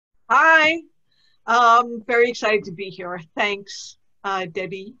Hi, very excited to be here. Thanks,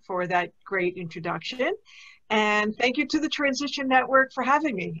 Debbie, for that great introduction. And thank you to the Transition Network for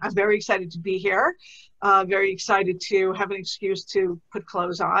having me. I'm very excited to be here, very excited to have an excuse to put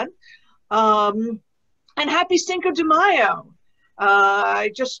clothes on. And happy Cinco de Mayo.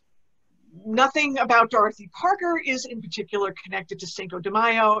 Just nothing about Dorothy Parker is in particular connected to Cinco de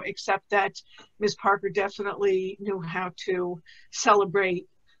Mayo, except that Ms. Parker definitely knew how to celebrate.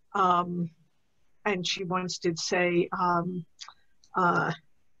 And she once did say, uh,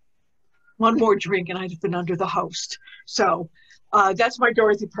 one more drink and I'd have been under the host. So that's my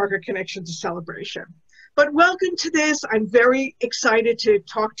Dorothy Parker connection to celebration. But welcome to this. I'm very excited to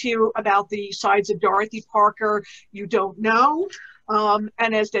talk to you about the sides of Dorothy Parker you don't know.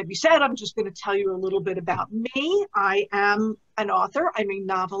 And as Debbie said, I'm just going to tell you a little bit about me. I am an author. I'm a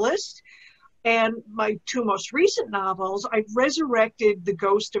novelist. And my two most recent novels, I've resurrected the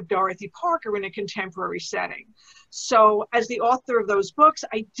ghost of Dorothy Parker in a contemporary setting. So as the author of those books,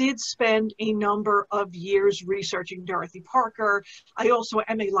 I did spend a number of years researching Dorothy Parker. I also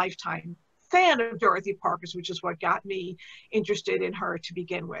am a lifetime fan of Dorothy Parker's, which is what got me interested in her to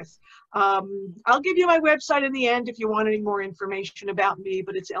begin with. I'll give you my website in the end if you want any more information about me,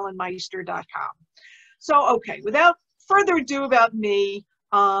 but it's ellenmeister.com. So, okay, without further ado about me,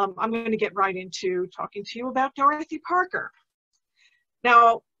 I'm going to get right into talking to you about Dorothy Parker.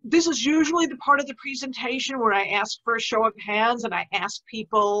 Now, this is usually the part of the presentation where I ask for a show of hands and I ask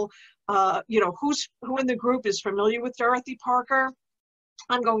people, who in the group is familiar with Dorothy Parker.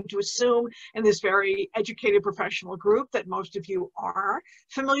 I'm going to assume in this very educated professional group that most of you are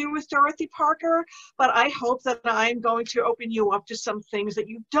familiar with Dorothy Parker, but I hope that I'm going to open you up to some things that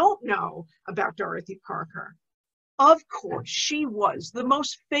you don't know about Dorothy Parker. Of course, she was the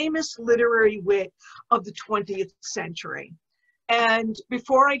most famous literary wit of the 20th century. And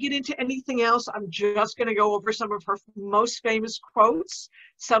before I get into anything else, I'm just going to go over some of her most famous quotes,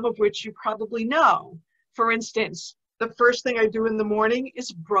 some of which you probably know. For instance, the first thing I do in the morning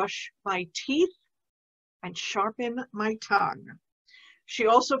is brush my teeth and sharpen my tongue. She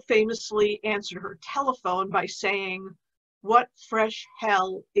also famously answered her telephone by saying, "What fresh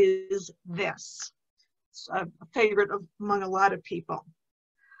hell is this?" It's a favorite among a lot of people.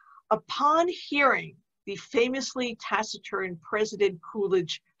 Upon hearing the famously taciturn President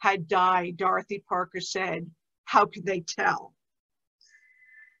Coolidge had died, Dorothy Parker said, "How could they tell?"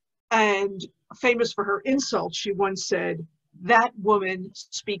 And famous for her insults, she once said, "That woman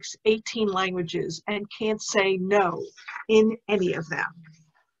speaks 18 languages and can't say no in any of them."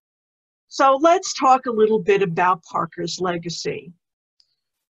 So let's talk a little bit about Parker's legacy.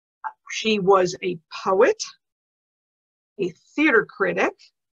 She was a poet, a theater critic,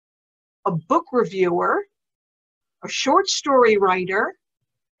 a book reviewer, a short story writer,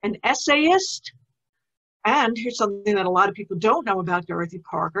 an essayist, and here's something that a lot of people don't know about Dorothy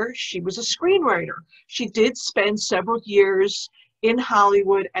Parker. She was a screenwriter. She did spend several years in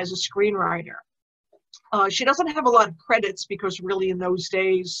Hollywood as a screenwriter. She doesn't have a lot of credits because really in those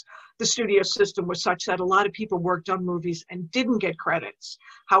days, the studio system was such that a lot of people worked on movies and didn't get credits.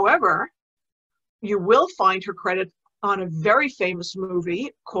 However, you will find her credit on a very famous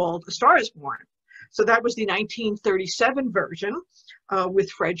movie called A Star is Born. So that was the 1937 version with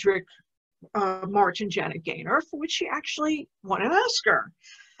Frederick March and Janet Gaynor, for which she actually won an Oscar.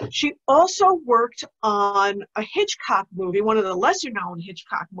 She also worked on a Hitchcock movie, one of the lesser known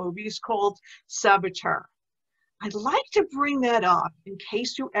Hitchcock movies called Saboteur. I'd like to bring that up in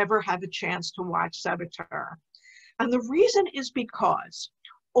case you ever have a chance to watch Saboteur. And the reason is because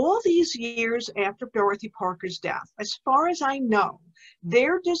all these years after Dorothy Parker's death, as far as I know,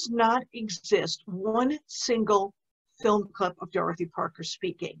 there does not exist one single film clip of Dorothy Parker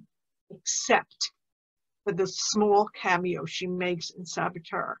speaking, except for the small cameo she makes in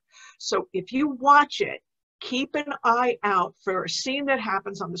Saboteur. So if you watch it, keep an eye out for a scene that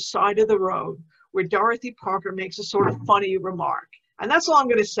happens on the side of the road where Dorothy Parker makes a sort of funny remark. And that's all I'm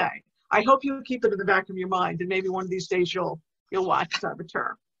going to say. I hope you keep it in the back of your mind, and maybe one of these days you'll watch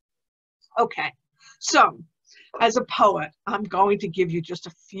Saboteur. Okay, so as a poet, I'm going to give you just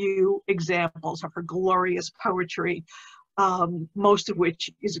a few examples of her glorious poetry, most of which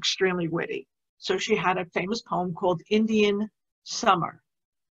is extremely witty. So she had a famous poem called Indian Summer.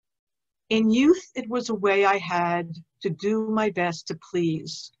 "In youth, it was a way I had to do my best to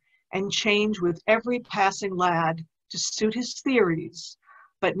please and change with every passing lad to suit his theories.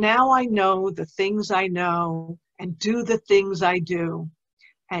 But now I know the things I know and do the things I do.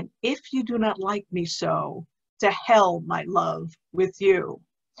 And if you do not like me so, to hell, my love, with you."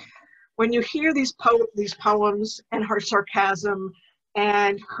 When you hear these poems and her sarcasm,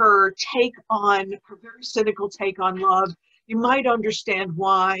 and her very cynical take on love, you might understand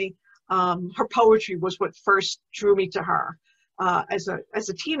why her poetry was what first drew me to her as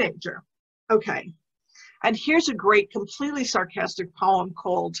a teenager. Okay, and here's a great, completely sarcastic poem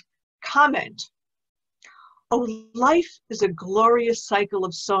called Comment. Oh, life is a glorious cycle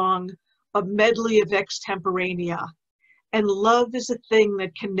of song, a medley of extemporania, and love is a thing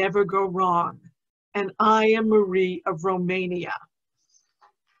that can never go wrong. And I am Marie of Romania.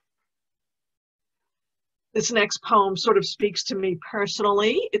 This next poem sort of speaks to me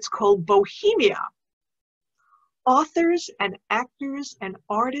personally. It's called Bohemia. Authors and actors and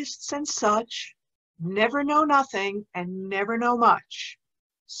artists and such never know nothing and never know much.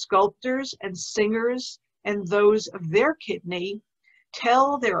 Sculptors and singers and those of their kidney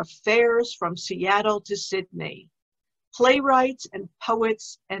tell their affairs from Seattle to Sydney. Playwrights and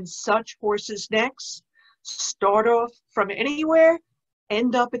poets and such horses' necks start off from anywhere,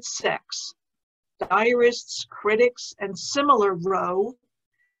 end up at sex. Diarists, critics, and similar row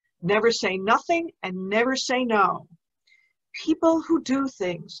never say nothing and never say no. People who do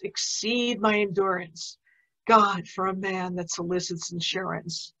things exceed my endurance. God, for a man that solicits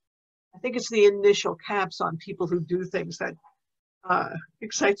insurance. I think it's the initial caps on people who do things that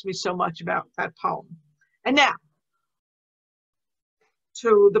excites me so much about that poem. And now,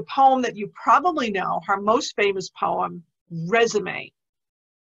 to the poem that you probably know, her most famous poem, Resume.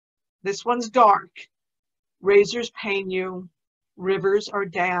 This one's dark. Razors pain you, rivers are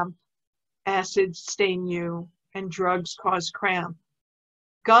damp, acids stain you, and drugs cause cramp.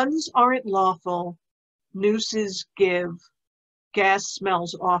 Guns aren't lawful, nooses give, gas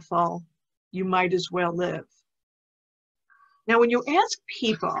smells awful, you might as well live. Now, when you ask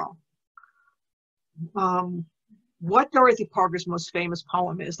people what Dorothy Parker's most famous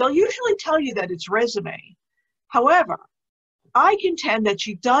poem is, they'll usually tell you that it's Resume. However, I contend that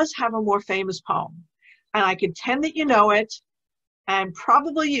she does have a more famous poem, and I contend that you know it, and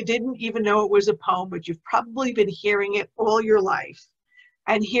probably you didn't even know it was a poem, but you've probably been hearing it all your life.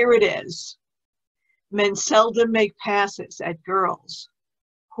 And here it is. Men seldom make passes at girls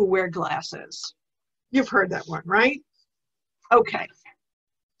who wear glasses. You've heard that one, right? Okay,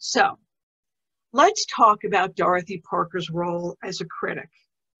 so let's talk about Dorothy Parker's role as a critic.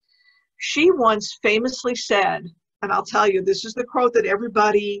 She once famously said, and I'll tell you, this is the quote that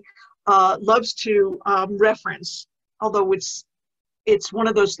everybody loves to reference, although it's one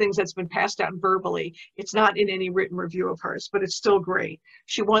of those things that's been passed down verbally. It's not in any written review of hers, but it's still great.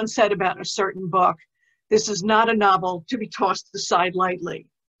 She once said about a certain book, "This is not a novel to be tossed aside lightly.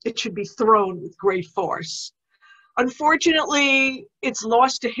 It should be thrown with great force." Unfortunately, it's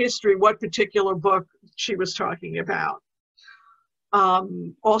lost to history what particular book she was talking about.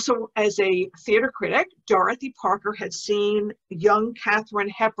 Also, as a theater critic, Dorothy Parker had seen young Katharine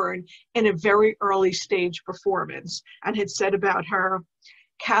Hepburn in a very early stage performance and had said about her,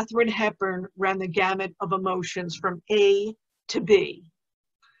 Katharine Hepburn ran the gamut of emotions from A to B.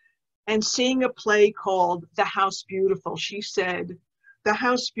 And seeing a play called The House Beautiful, she said, "The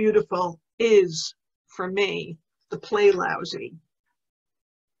House Beautiful is, for me, the play lousy."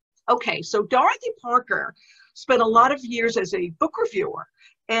 Okay, so Dorothy Parker spent a lot of years as a book reviewer,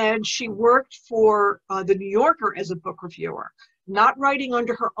 and she worked for The New Yorker as a book reviewer, not writing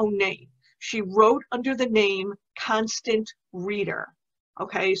under her own name. She wrote under the name Constant Reader.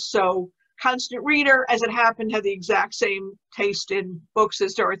 Okay, so Constant Reader, as it happened, had the exact same taste in books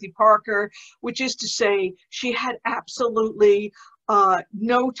as Dorothy Parker, which is to say she had absolutely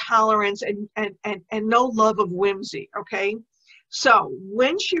no tolerance and no love of whimsy, okay? So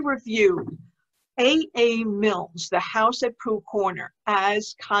when she reviewed A. Mills, The House at Pooh Corner,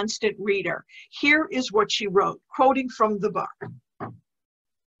 as Constant Reader, here is what she wrote, quoting from the book.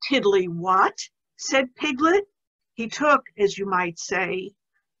 "Tiddly what?" said Piglet. "He took, as you might say,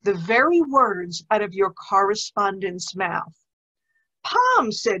 the very words out of your correspondent's mouth."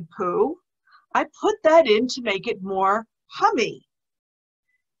 "Pom," said Pooh, "I put that in to make it more hummy."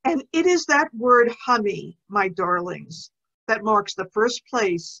 And it is that word hummy, my darlings, that marks the first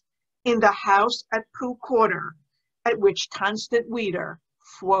place in The House at Pooh Corner at which Constant Reader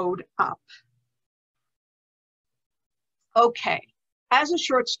flowed up. Okay, as a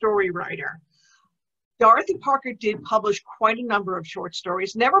short story writer, Dorothy Parker did publish quite a number of short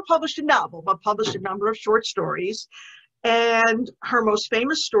stories, never published a novel, but published a number of short stories. And her most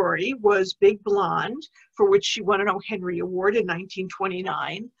famous story was Big Blonde, for which she won an O. Henry Award in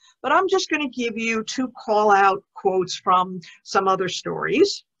 1929. But I'm just going to give you two call-out quotes from some other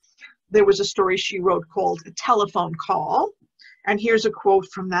stories. There was a story she wrote called A Telephone Call, and here's a quote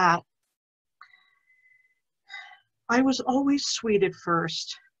from that. I was always sweet at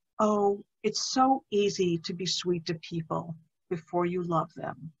first. Oh, it's so easy to be sweet to people before you love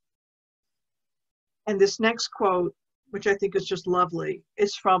them. And this next quote, which I think is just lovely,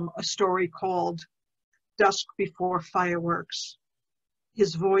 is from a story called Dusk Before Fireworks.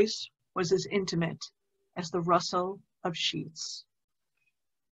 His voice was as intimate as the rustle of sheets.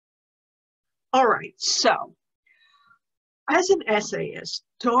 All right, so as an essayist,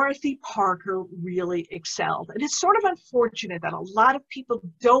 Dorothy Parker really excelled. And it's sort of unfortunate that a lot of people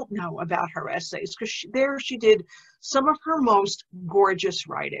don't know about her essays because she did some of her most gorgeous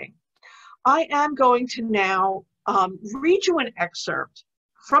writing. I am going to now read you an excerpt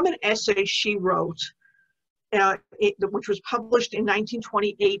from an essay she wrote, which was published in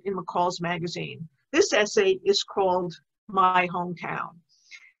 1928 in McCall's magazine. This essay is called My Hometown.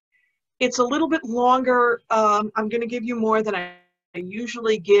 It's a little bit longer. I'm going to give you more than I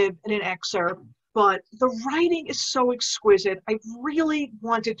usually give in an excerpt, but the writing is so exquisite. I really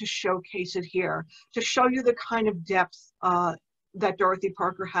wanted to showcase it here to show you the kind of depth that Dorothy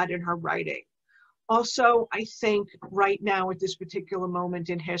Parker had in her writing. Also, I think right now at this particular moment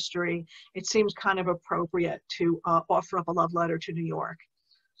in history, it seems kind of appropriate to offer up a love letter to New York.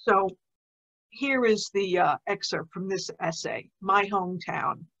 So here is the excerpt from this essay, My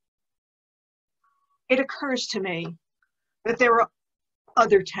Hometown. It occurs to me that there are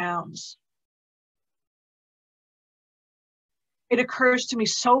other towns. It occurs to me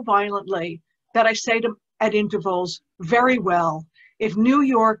so violently that I say at intervals, very well, if New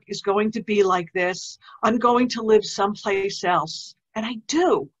York is going to be like this, I'm going to live someplace else. And I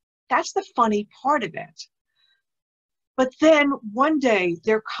do. That's the funny part of it. But then one day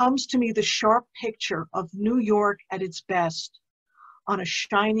there comes to me the sharp picture of New York at its best on a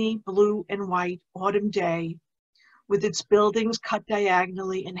shiny blue and white autumn day, with its buildings cut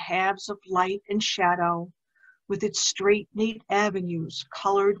diagonally in halves of light and shadow, with its straight, neat avenues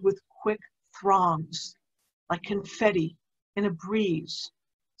colored with quick throngs, like confetti in a breeze.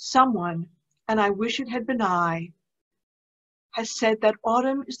 Someone, and I wish it had been I, has said that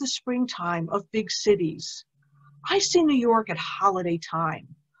autumn is the springtime of big cities. I see New York at holiday time,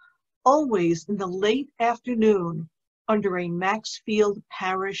 always in the late afternoon under a Maxfield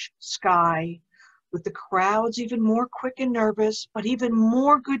Parish sky, with the crowds even more quick and nervous, but even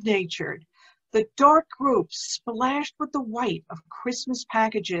more good-natured, the dark groups splashed with the white of Christmas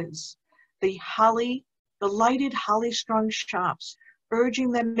packages, the lighted holly-strung shops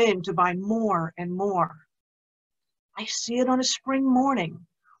urging them in to buy more and more. I see it on a spring morning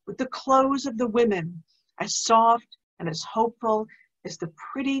with the clothes of the women as soft and as hopeful as the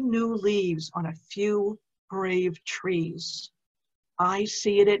pretty new leaves on a few brave trees. I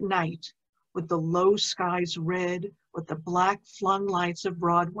see it at night with the low skies red with the black flung lights of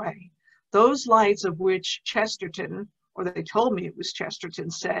Broadway, those lights of which Chesterton, or they told me it was Chesterton,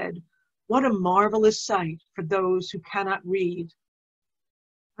 said, "What a marvelous sight for those who cannot read."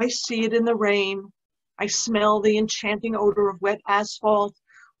 I see it in the rain. I smell the enchanting odor of wet asphalt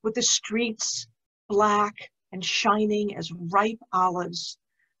with the streets black and shining as ripe olives.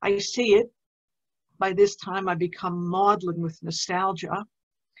 I see it. By this time I become maudlin with nostalgia,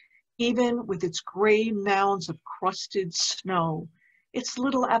 even with its gray mounds of crusted snow, its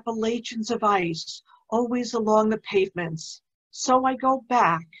little Appalachians of ice always along the pavements. So I go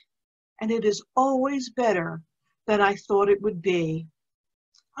back, and it is always better than I thought it would be.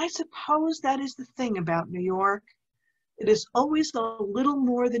 I suppose that is the thing about New York. It is always a little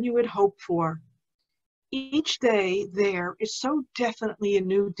more than you had hoped for. Each day there is so definitely a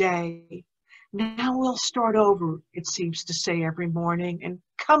new day. Now we'll start over, it seems to say every morning, and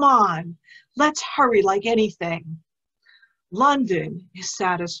come on, let's hurry like anything. London is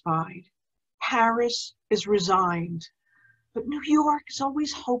satisfied. Paris is resigned. But New York is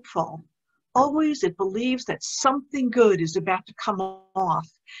always hopeful. Always it believes that something good is about to come off,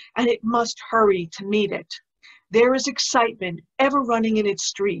 and it must hurry to meet it. There is excitement ever running in its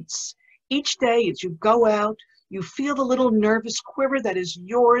streets. Each day as you go out, you feel the little nervous quiver that is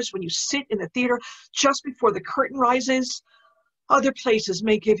yours when you sit in the theater just before the curtain rises. Other places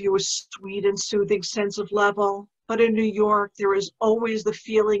may give you a sweet and soothing sense of level, but in New York, there is always the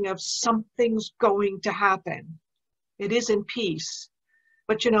feeling of something's going to happen. It isn't peace,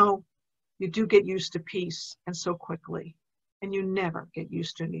 but you know, you do get used to peace, and so quickly, and you never get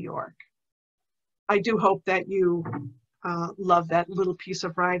used to New York. I do hope that you love that little piece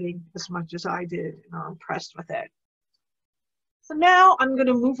of writing as much as I did and are impressed with it. So now I'm going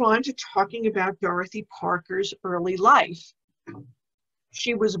to move on to talking about Dorothy Parker's early life.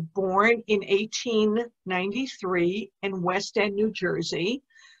 She was born in 1893 in West End, New Jersey,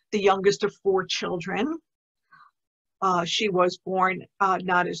 the youngest of 4 children. She was born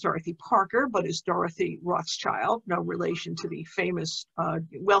not as Dorothy Parker, but as Dorothy Rothschild, no relation to the famous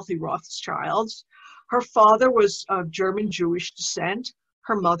wealthy Rothschilds. Her father was of German Jewish descent.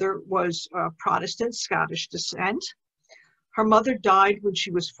 Her mother was Protestant Scottish descent. Her mother died when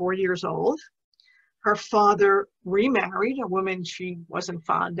she was 4 years old. Her father remarried a woman she wasn't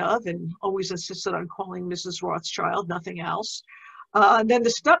fond of and always insisted on calling Mrs. Rothschild, nothing else. Then the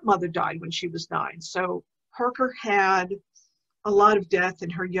stepmother died when she was 9. So Parker had a lot of death in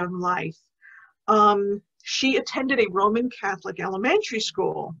her young life. She attended a Roman Catholic elementary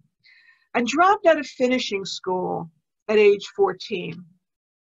school and dropped out of finishing school at age 14.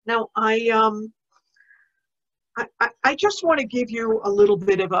 Now, I just want to give you a little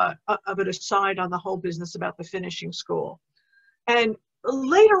bit of an aside on the whole business about the finishing school. And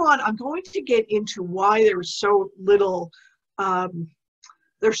later on, I'm going to get into why there's so little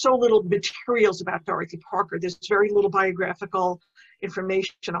materials about Dorothy Parker. There's very little biographical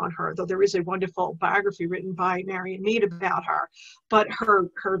information on her, though there is a wonderful biography written by Marion Mead about her. But her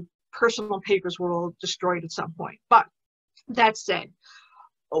personal papers were all destroyed at some point. But that said,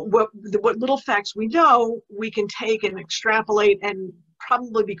 what little facts we know, we can take and extrapolate, and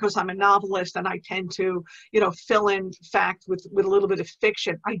probably because I'm a novelist and I tend to, fill in fact with a little bit of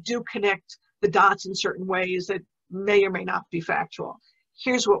fiction, I do connect the dots in certain ways that may or may not be factual.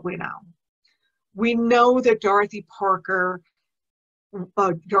 Here's what we know. We know that Dorothy Parker,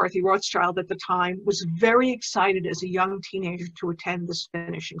 Dorothy Rothschild at the time, was very excited as a young teenager to attend this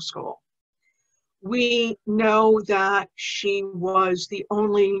finishing school. We know that she was the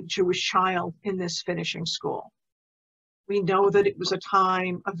only Jewish child in this finishing school. We know that it was a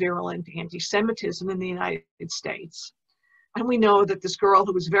time of virulent anti-Semitism in the United States. And we know that this girl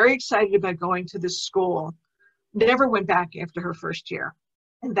who was very excited about going to this school never went back after her first year.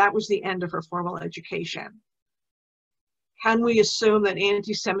 And that was the end of her formal education. Can we assume that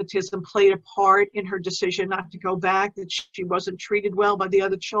anti-Semitism played a part in her decision not to go back, that she wasn't treated well by the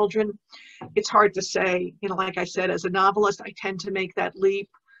other children? It's hard to say. Like I said, as a novelist, I tend to make that leap.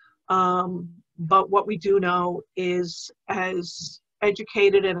 But what we do know is, as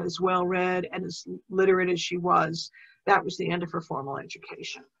educated and as well-read and as literate as she was, that was the end of her formal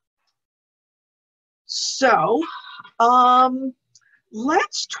education. So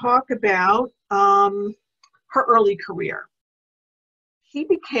let's talk about her early career. She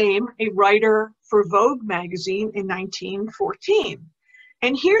became a writer for Vogue magazine in 1914.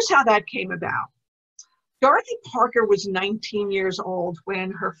 And here's how that came about. Dorothy Parker was 19 years old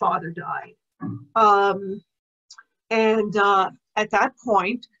when her father died. At that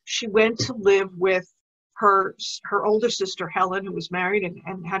point, she went to live with her older sister, Helen, who was married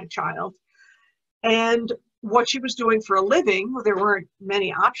and had a child. And what she was doing for a living, there weren't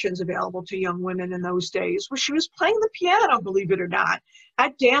many options available to young women in those days, was she was playing the piano, believe it or not,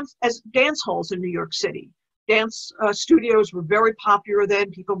 at dance halls in New York City. Dance studios were very popular then.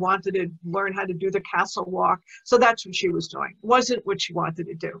 People wanted to learn how to do the castle walk. So that's what she was doing. It wasn't what she wanted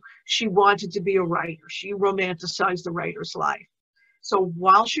to do. She wanted to be a writer. She romanticized the writer's life. So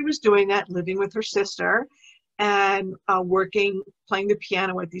while she was doing that, living with her sister and playing the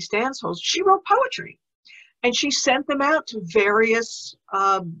piano at these dance halls, she wrote poetry. And she sent them out to various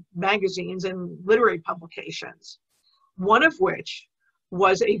magazines and literary publications, one of which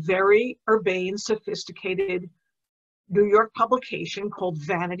was a very urbane, sophisticated New York publication called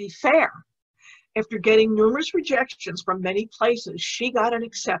Vanity Fair. After getting numerous rejections from many places, she got an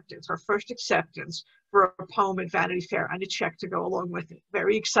acceptance, her first acceptance for a poem at Vanity Fair and a check to go along with it.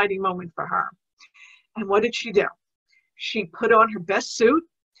 Very exciting moment for her. And what did she do? She put on her best suit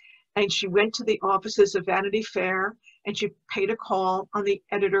and she went to the offices of Vanity Fair and she paid a call on the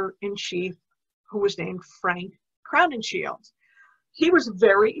editor-in-chief, who was named Frank Crowninshield. He was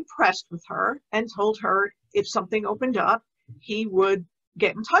very impressed with her and told her if something opened up, he would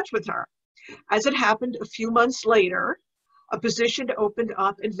get in touch with her. As it happened, a few months later, a position opened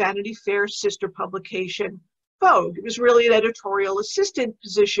up in Vanity Fair's sister publication, Vogue. It was really an editorial assistant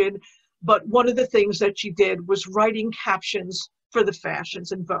position, but one of the things that she did was writing captions for the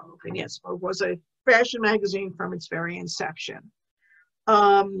fashions in Vogue. And yes, Vogue was a fashion magazine from its very inception.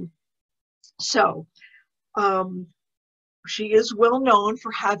 She is well known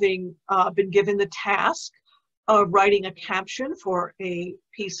for having been given the task of writing a caption for a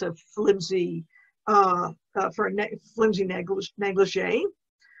piece of flimsy negligee,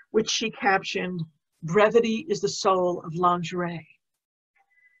 which she captioned, "Brevity is the soul of lingerie."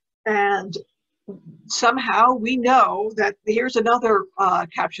 And somehow we know that here's another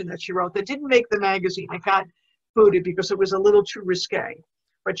caption that she wrote that didn't make the magazine. It got booted because it was a little too risque.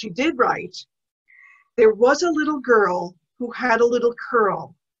 But she did write, There was a little girl who had a little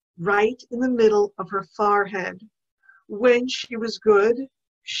curl right in the middle of her forehead. When she was good,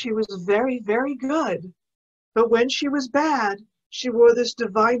 she was very, very good. But when she was bad, she wore this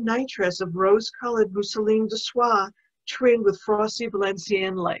divine nightdress of rose-colored mousseline de soie trimmed with frosty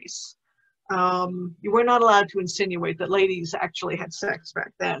Valenciennes lace. You were not allowed to insinuate that ladies actually had sex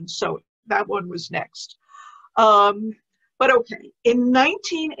back then, so that one was next. But okay, in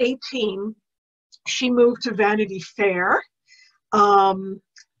 1918, she moved to Vanity Fair,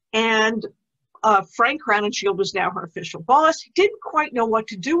 and Frank Crowninshield was now her official boss. He didn't quite know what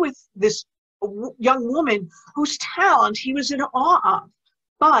to do with this young woman whose talent he was in awe of.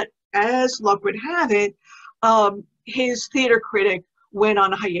 But as luck would have it, his theater critic went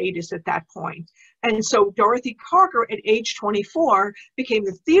on a hiatus at that point. And so Dorothy Parker, at age 24, became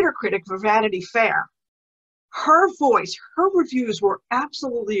the theater critic for Vanity Fair. Her voice, her reviews were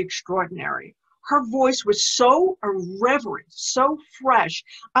absolutely extraordinary. Her voice was so irreverent, so fresh.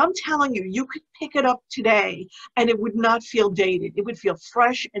 I'm telling you, you could pick it up today and it would not feel dated. It would feel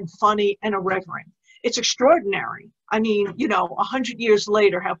fresh and funny and irreverent. It's extraordinary. I mean, you know, 100 years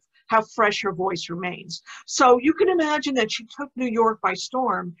later, how fresh her voice remains. So you can imagine that she took New York by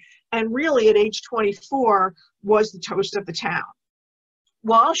storm and really at age 24 was the toast of the town.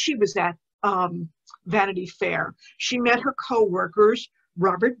 While she was at Vanity Fair, she met her co-workers,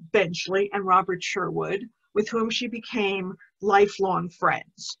 Robert Benchley and Robert Sherwood, with whom she became lifelong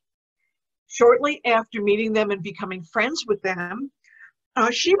friends. Shortly after meeting them and becoming friends with them,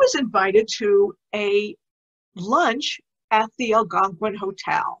 she was invited to a lunch at the Algonquin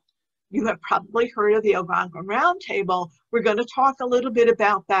Hotel. You have probably heard of the Algonquin Round Table. We're going to talk a little bit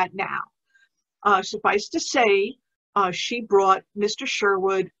about that now. Suffice to say, she brought Mr.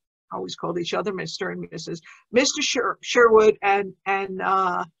 Sherwood, always called each other Mr. and Mrs. Mr. Sherwood and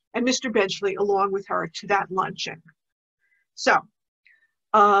Mr. Benchley along with her to that luncheon. So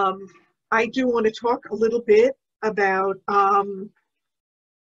I do want to talk a little bit about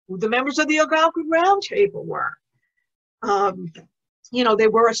who the members of the Algonquin Round Table were. You know, they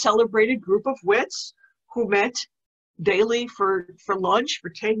were a celebrated group of wits who met daily for lunch for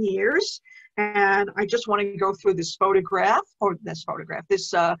 10 years. And I just want to go through this photograph,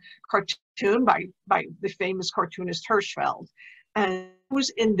 this cartoon by the famous cartoonist Hirschfeld. And who's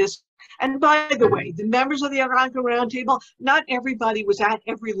in this? And by the way, the members of the Algonquin Round Table, not everybody was at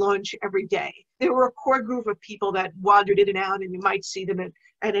every lunch every day. There were a core group of people that wandered in and out, and you might see them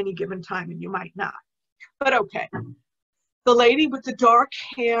at any given time, and you might not. But okay. The lady with the dark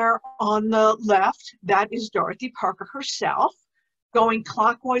hair on the left, that is Dorothy Parker herself. Going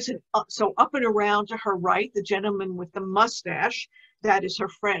clockwise and up, so up and around to her right, the gentleman with the mustache, that is her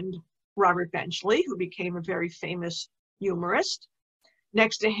friend Robert Benchley, who became a very famous humorist.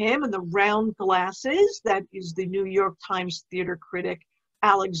 Next to him in the round glasses, that is the New York Times theater critic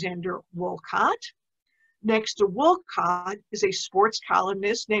Alexander Woollcott. Next to Woollcott is a sports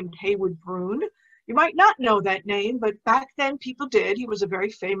columnist named Haywood Broun. You might not know that name, but back then people did. He was a very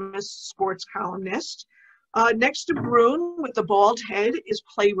famous sports columnist. Next to Broun with the bald head is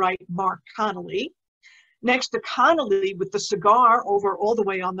playwright Mark Connolly. Next to Connolly with the cigar over all the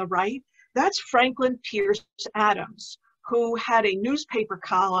way on the right, that's Franklin Pierce Adams, who had a newspaper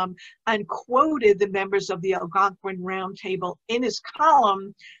column and quoted the members of the Algonquin Round Table in his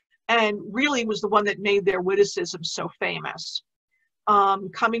column and really was the one that made their witticism so famous.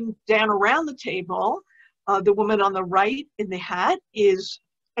 Coming down around the table, the woman on the right in the hat is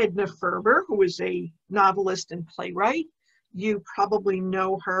Edna Ferber, who is a novelist and playwright. You probably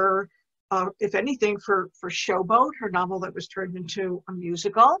know her, if anything, for Showboat, her novel that was turned into a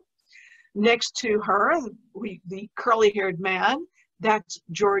musical. Next to her, the curly-haired man, that's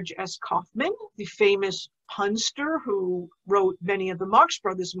George S. Kaufman, the famous punster who wrote many of the Marx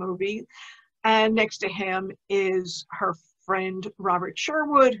Brothers movies. And next to him is her friend Robert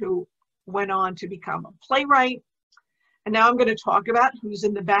Sherwood, who went on to become a playwright. And now I'm going to talk about who's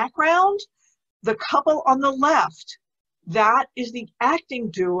in the background. The couple on the left, that is the acting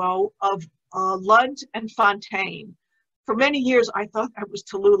duo of Lunt and Fontaine. For many years, I thought that was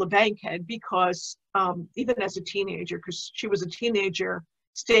Tallulah Bankhead because even as a teenager, because she was a teenager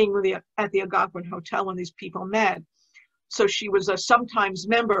staying with at the Algonquin Hotel when these people met. So she was a sometimes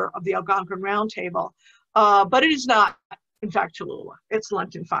member of the Algonquin Round Table, but it is not, in fact, Tallulah. It's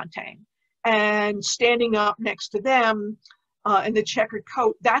Lunt and Fontaine. And standing up next to them in the checkered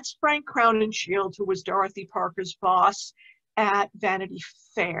coat, that's Frank Crowninshield, who was Dorothy Parker's boss at Vanity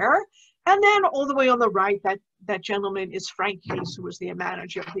Fair. And then all the way on the right, that gentleman is Frank Case, who was the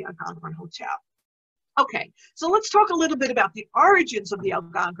manager of the Algonquin Hotel. Okay, so let's talk a little bit about the origins of the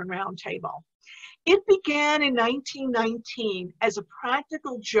Algonquin Round Table. It began in 1919 as a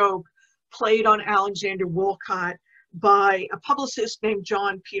practical joke played on Alexander Wolcott by a publicist named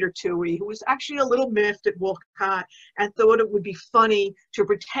John Peter Toohey, who was actually a little miffed at Wolcott and thought it would be funny to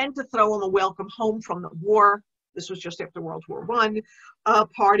pretend to throw him a welcome home from the war. This was just after World War I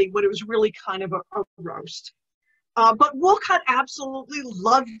party, when it was really kind of a roast. But Wolcott absolutely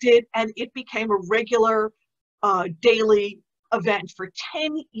loved it, and it became a regular daily event for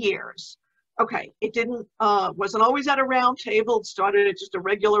 10 years. Okay, it wasn't always at a round table. It started at just a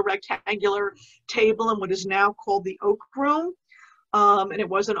regular rectangular table in what is now called the Oak Room. And it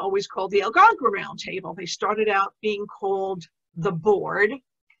wasn't always called the Algonquin Round Table. They started out being called the Board.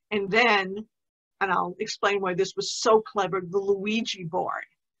 And then, and I'll explain why this was so clever, the Luigi Board.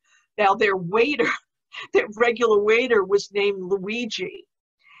 Now their waiter, their regular waiter was named Luigi.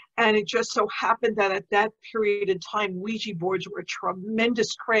 And it just so happened that at that period in time, Ouija boards were a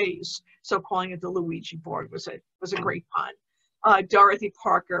tremendous craze. So calling it the Luigi board was a great pun. Dorothy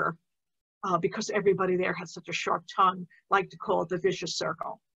Parker, because everybody there had such a sharp tongue, liked to call it the vicious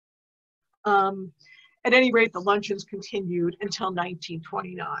circle. At any rate, the luncheons continued until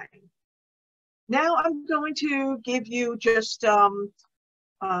 1929. Now I'm going to give you just some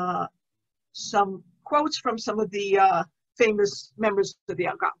quotes from some of the famous members of the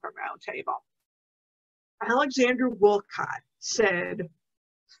Algonquin Round Table. Alexander Wolcott said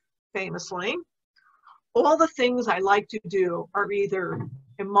famously, "All the things I like to do are either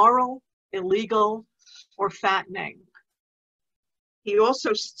immoral, illegal, or fattening." He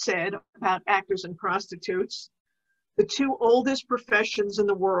also said about actors and prostitutes, "The two oldest professions in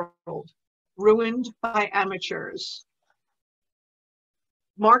the world, ruined by amateurs."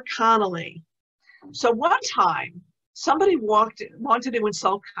 Mark Connolly. So one time, somebody wanted to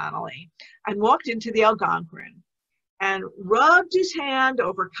insult Connolly and walked into the Algonquin and rubbed his hand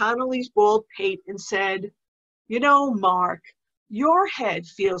over Connolly's bald pate and said, "You know, Mark, your head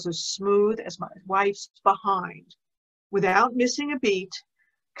feels as smooth as my wife's behind." Without missing a beat,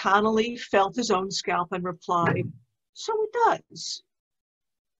 Connolly felt his own scalp and replied, "So it does."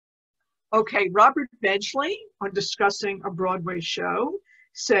 Okay, Robert Benchley, on discussing a Broadway show,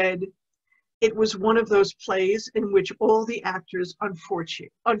 said, "It was one of those plays in which all the actors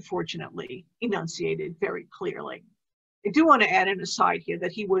unfortunately enunciated very clearly." I do want to add an aside here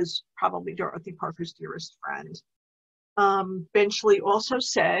that he was probably Dorothy Parker's dearest friend. Benchley also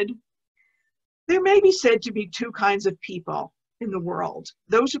said, "There may be said to be two kinds of people in the world,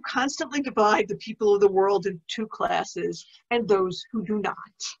 those who constantly divide the people of the world into two classes and those who do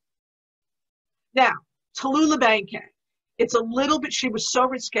not." Now, Tallulah Bankhead. It's a little bit, she was so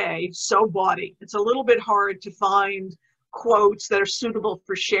risque, so bawdy. It's a little bit hard to find quotes that are suitable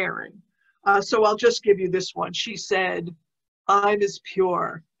for sharing. So I'll just give you this one. She said, "I'm as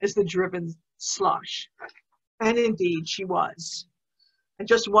pure as the driven slush." And indeed, she was. And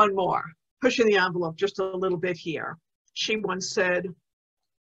just one more, pushing the envelope just a little bit here. She once said,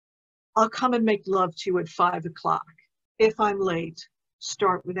 "I'll come and make love to you at 5 o'clock. If I'm late,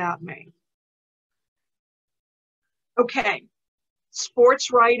 start without me." Okay, sports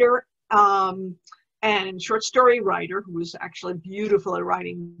writer and short story writer, who was actually beautiful at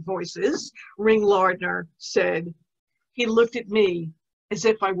writing voices, Ring Lardner, said, "He looked at me as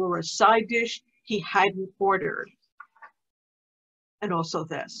if I were a side dish he hadn't ordered." And also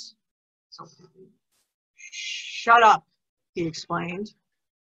this. So, "Shut up," he explained.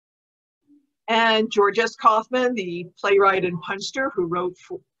 And George S. Kaufman, the playwright and punster who wrote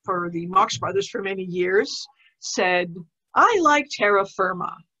for the Marx Brothers for many years, said, "I like terra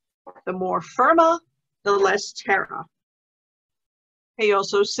firma. The more firma, the less terra." He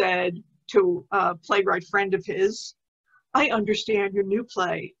also said to a playwright friend of his, "I understand your new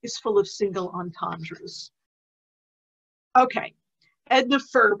play is full of single entendres." Okay, Edna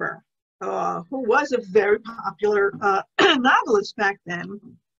Ferber, who was a very popular novelist back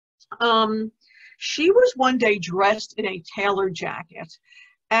then. She was one day dressed in a tailor jacket,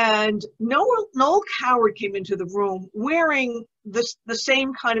 and Noel Coward came into the room wearing the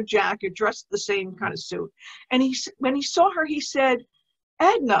same kind of jacket, dressed the same kind of suit. And when he saw her, he said,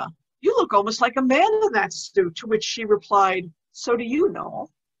 "Edna, you look almost like a man in that suit." To which she replied, "So do you,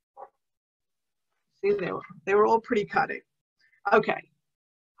 Noel." See, they were all pretty cutting. Okay,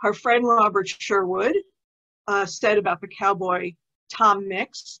 her friend Robert Sherwood said about the cowboy Tom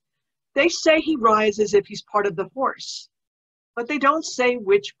Mix, "They say he rides as if he's part of the horse, but they don't say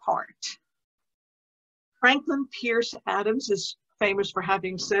which part." Franklin Pierce Adams is famous for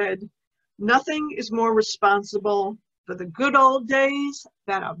having said, "Nothing is more responsible for the good old days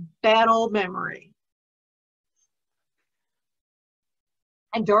than a bad old memory."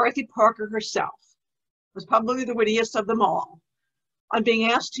 And Dorothy Parker herself was probably the wittiest of them all. On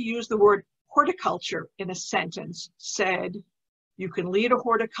being asked to use the word horticulture in a sentence, said, "You can lead a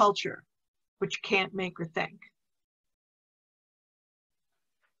horticulture, but you can't make her think."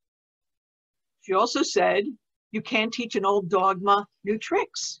 She also said, "You can't teach an old dogma new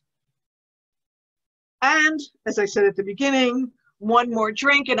tricks." And as I said at the beginning, one more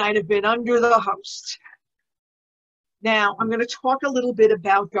drink and I'd have been under the host. Now, I'm going to talk a little bit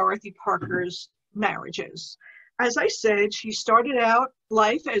about Dorothy Parker's marriages. As I said, she started out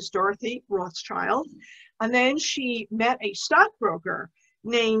life as Dorothy Rothschild, and then she met a stockbroker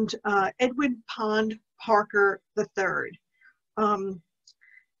named Edwin Pond Parker III.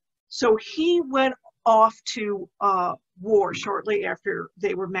 So he went off to war shortly after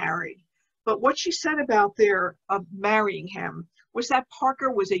they were married. But what she said about their marrying him was that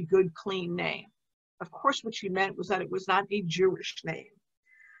Parker was a good, clean name. Of course, what she meant was that it was not a Jewish name.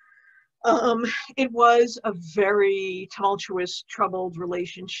 It was a very tumultuous, troubled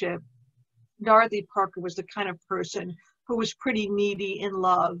relationship. Dorothy Parker was the kind of person who was pretty needy in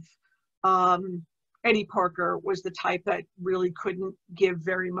love. Eddie Parker was the type that really couldn't give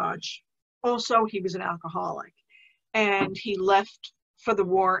very much. Also, he was an alcoholic, and he left for the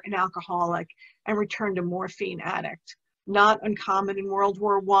war an alcoholic and returned a morphine addict. Not uncommon in World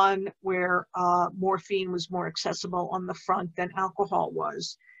War I, where morphine was more accessible on the front than alcohol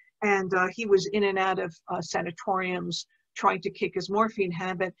was. And he was in and out of sanatoriums trying to kick his morphine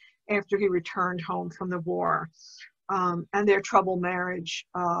habit after he returned home from the war. And their troubled marriage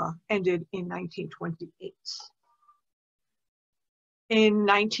ended in 1928. In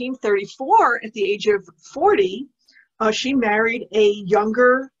 1934, at the age of 40, she married a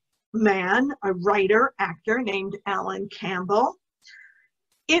younger man, a writer, actor named Alan Campbell.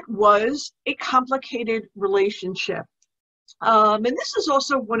 It was a complicated relationship. And this is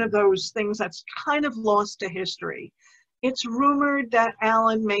also one of those things that's kind of lost to history. It's rumored that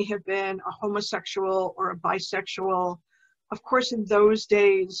Alan may have been a homosexual or a bisexual. Of course, in those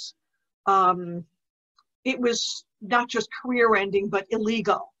days, it was not just career-ending, but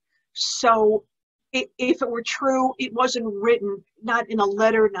illegal. So if it were true, it wasn't written, not in a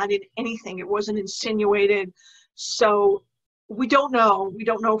letter, not in anything. It wasn't insinuated. So we don't know. We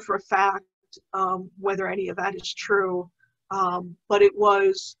don't know for a fact whether any of that is true. But it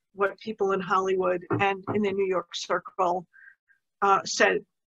was what people in Hollywood and in the New York circle said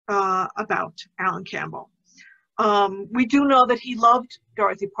about Alan Campbell. We do know that he loved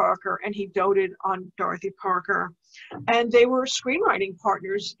Dorothy Parker and he doted on Dorothy Parker. And they were screenwriting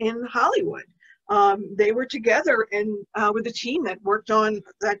partners in Hollywood. They were together and with a team that worked on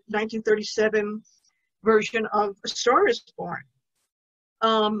that 1937 version of A Star is Born.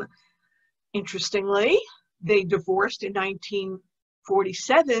 Interestingly, they divorced in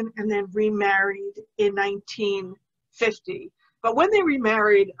 1947 and then remarried in 1950. But when they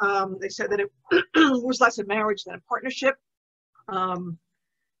remarried, they said that it was less a marriage than a partnership. And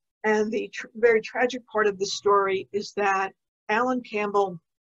the very tragic part of the story is that Alan Campbell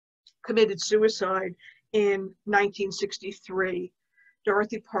committed suicide in 1963.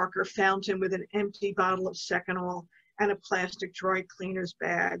 Dorothy Parker found him with an empty bottle of Seconal and a plastic dry cleaner's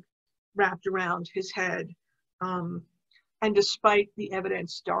bag wrapped around his head. And despite the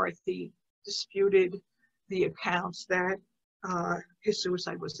evidence, Dorothy disputed the accounts that his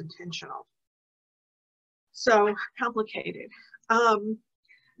suicide was intentional. So complicated.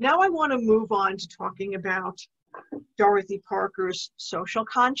 Now I want to move on to talking about Dorothy Parker's social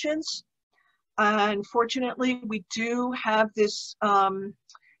conscience. Unfortunately, we do have this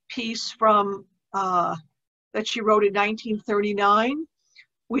piece from that she wrote in 1939,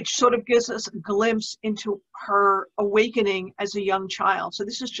 which sort of gives us a glimpse into her awakening as a young child. So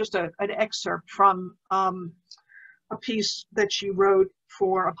this is just an excerpt from a piece that she wrote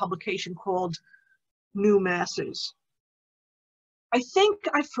for a publication called New Masses. I think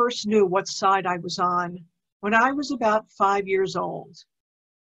I first knew what side I was on when I was about 5 years old,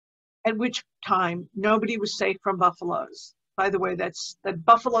 at which time nobody was safe from buffaloes. By the way, that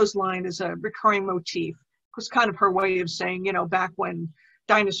buffaloes line is a recurring motif. It was kind of her way of saying, you know, back when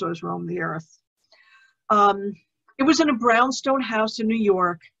dinosaurs roamed the earth. It was in a brownstone house in New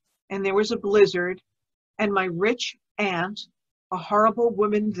York, and there was a blizzard, and my rich aunt, a horrible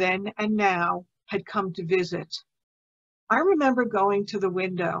woman then and now, had come to visit. I remember going to the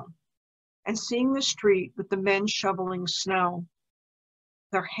window and seeing the street with the men shoveling snow.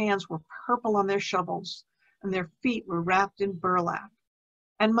 Their hands were purple on their shovels, and their feet were wrapped in burlap.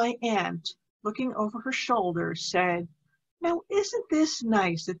 And my aunt, looking over her shoulder, said, "Now, isn't this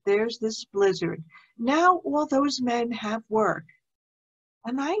nice that there's this blizzard? Now all those men have work."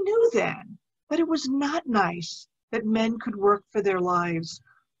 And I knew then But it was not nice that men could work for their lives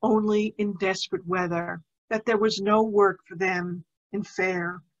only in desperate weather, that there was no work for them in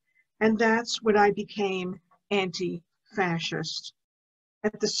fair. And that's when I became anti-fascist,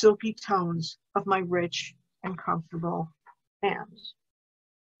 at the silky tones of my rich and comfortable hands.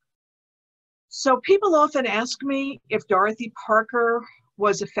 So people often ask me if Dorothy Parker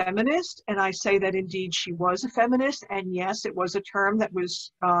was a feminist, and I say that indeed she was a feminist, and yes, it was a term that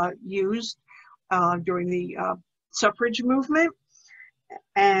was used during the suffrage movement.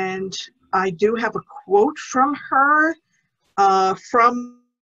 And I do have a quote from her from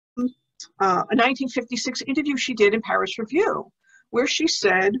a 1956 interview she did in Paris Review, where she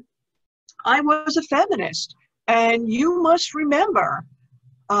said, "I was a feminist, and you must remember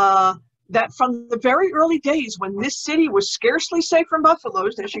that from the very early days when this city was scarcely safe from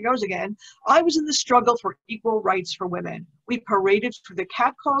buffaloes," there she goes again, "I was in the struggle for equal rights for women. We paraded through the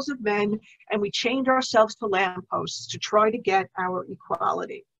catcalls of men, and we chained ourselves to lampposts to try to get our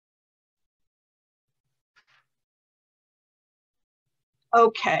equality."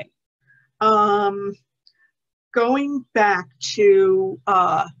 Okay. Going back to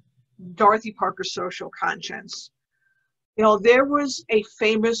Dorothy Parker's social conscience. You know, there was a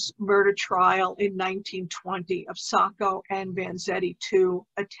famous murder trial in 1920 of Sacco and Vanzetti, two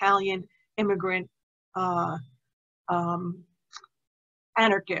Italian immigrant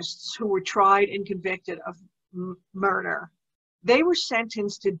anarchists who were tried and convicted of murder. They were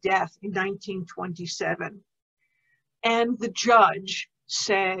sentenced to death in 1927. And the judge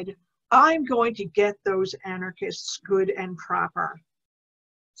said, "I'm going to get those anarchists good and proper."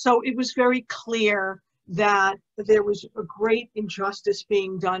 So it was very clear that there was a great injustice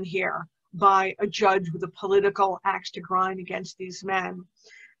being done here by a judge with a political axe to grind against these men.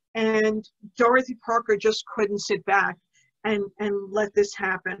 And Dorothy Parker just couldn't sit back and let this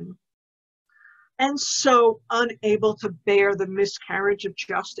happen. And so, unable to bear the miscarriage of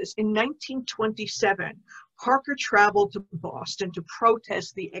justice, in 1927, Parker traveled to Boston to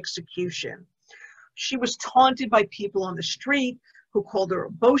protest the execution. She was taunted by people on the street who called her a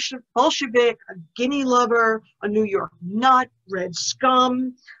Bolshevik, a guinea lover, a New York nut, red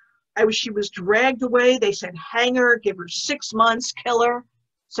scum. She was dragged away. They said, hang her, give her 6 months, kill her.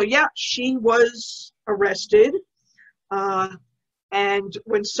 So yeah, she was arrested. And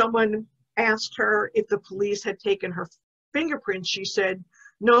when someone asked her if the police had taken her fingerprints, she said,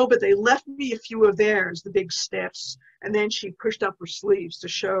 no, but they left me a few of theirs, the big stiffs. And then she pushed up her sleeves to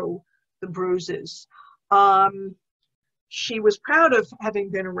show the bruises. She was proud of having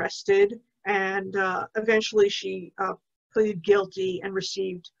been arrested, and eventually she pleaded guilty and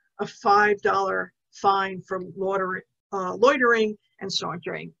received a $5 fine for loitering and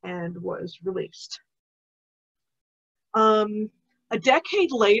sauntering, and was released. A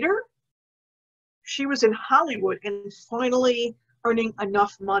decade later, she was in Hollywood and finally earning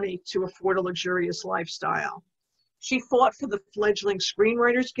enough money to afford a luxurious lifestyle. She fought for the fledgling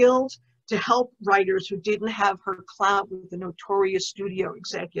Screenwriters Guild to help writers who didn't have her clout with the notorious studio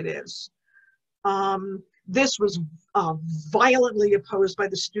executives. This was violently opposed by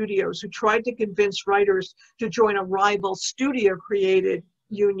the studios, who tried to convince writers to join a rival studio-created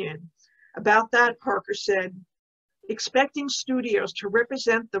union. About that, Parker said, expecting studios to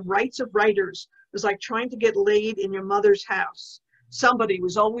represent the rights of writers was like trying to get laid in your mother's house. Somebody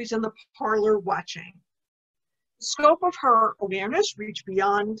was always in the parlor watching. The scope of her awareness reached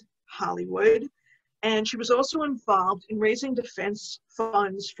beyond Hollywood, and she was also involved in raising defense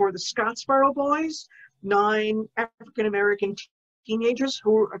funds for the Scottsboro Boys, 9 African-American teenagers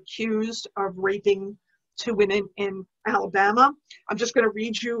who were accused of raping 2 women in Alabama. I'm just going to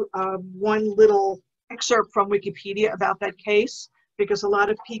read you one little excerpt from Wikipedia about that case, because a lot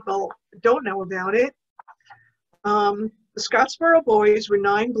of people don't know about it. The Scottsboro Boys were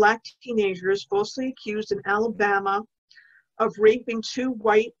 9 black teenagers falsely accused in Alabama of raping 2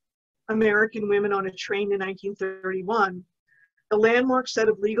 white American women on a train in 1931. The landmark set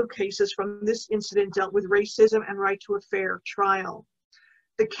of legal cases from this incident dealt with racism and right to a fair trial.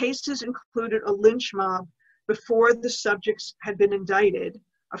 The cases included a lynch mob before the subjects had been indicted,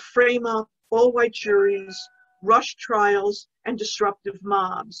 a frame-up, all-white juries, rushed trials, and disruptive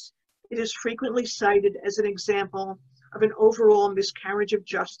mobs. It is frequently cited as an example of an overall miscarriage of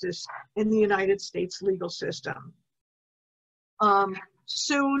justice in the United States legal system.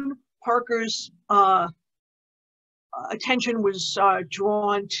 Soon, Parker's attention was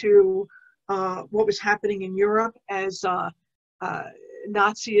drawn to what was happening in Europe as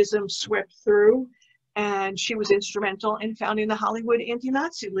Nazism swept through, and she was instrumental in founding the Hollywood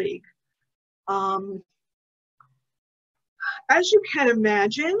Anti-Nazi League. As you can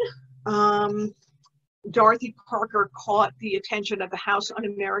imagine, Dorothy Parker caught the attention of the House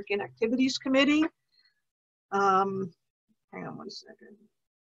Un-American Activities Committee. Hang on one second.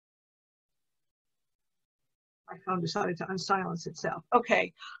 My phone decided to unsilence itself.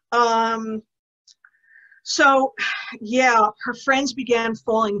 Okay. So, yeah, her friends began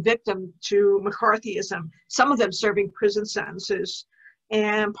falling victim to McCarthyism, some of them serving prison sentences.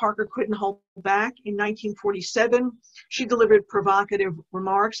 And Parker couldn't hold back. In 1947, she delivered provocative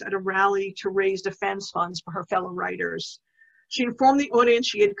remarks at a rally to raise defense funds for her fellow writers. She informed the audience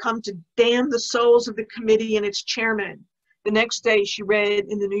she had come to damn the souls of the committee and its chairman. The next day, she read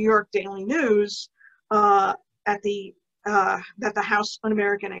in the New York Daily News that the House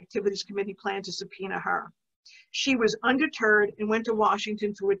Un-American Activities Committee planned to subpoena her. She was undeterred and went to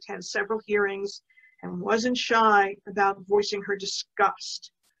Washington to attend several hearings and wasn't shy about voicing her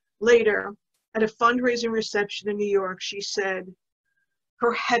disgust. Later, at a fundraising reception in New York, she said,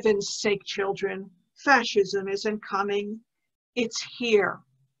 "For heaven's sake, children, fascism isn't coming. It's here.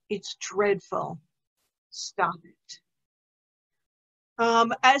 It's dreadful. Stop it."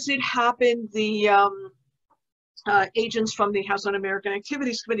 As it happened, the agents from the House Un-American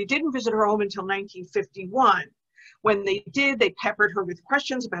Activities Committee didn't visit her home until 1951. When they did, they peppered her with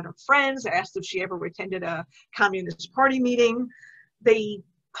questions about her friends, asked if she ever attended a Communist Party meeting. They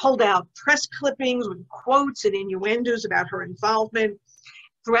pulled out press clippings with quotes and innuendos about her involvement.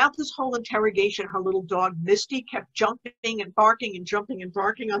 Throughout this whole interrogation, her little dog, Misty, kept jumping and barking and jumping and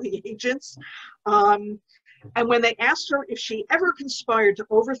barking on the agents. And when they asked her if she ever conspired to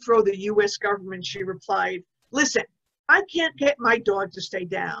overthrow the US government, she replied, "Listen, I can't get my dog to stay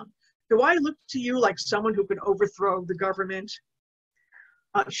down. Do I look to you like someone who could overthrow the government?"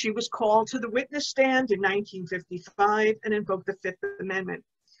 She was called to the witness stand in 1955 and invoked the Fifth Amendment.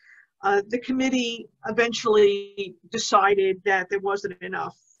 The committee eventually decided that there wasn't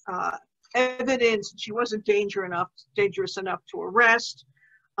enough evidence. She wasn't dangerous enough to arrest.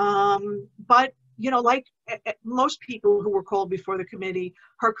 But, you know, like most people who were called before the committee,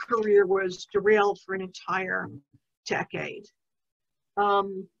 her career was derailed for an entire decade.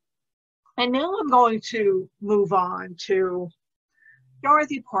 And now I'm going to move on to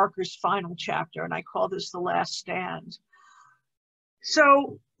Dorothy Parker's final chapter, and I call this The Last Stand.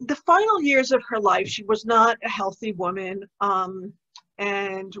 So the final years of her life, she was not a healthy woman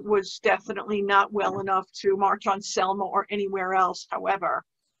and was definitely not well enough to march on Selma or anywhere else. However,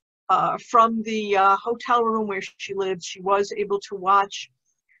 from the hotel room where she lived, she was able to watch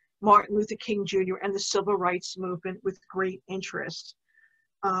Martin Luther King Jr. and the Civil Rights Movement with great interest.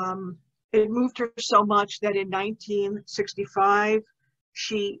 It moved her so much that in 1965,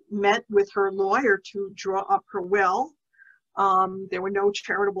 she met with her lawyer to draw up her will. There were no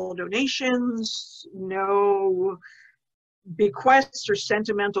charitable donations, no bequests or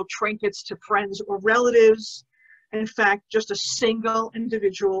sentimental trinkets to friends or relatives. In fact, just a single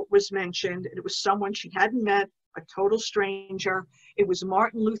individual was mentioned. It was someone she hadn't met, a total stranger. It was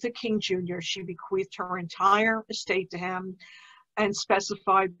Martin Luther King Jr. She bequeathed her entire estate to him and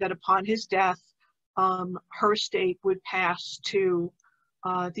specified that upon his death, her estate would pass to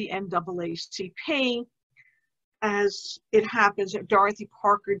the NAACP. As it happens, Dorothy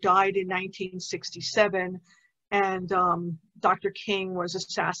Parker died in 1967, and Dr. King was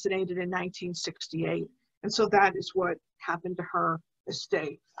assassinated in 1968. And so that is what happened to her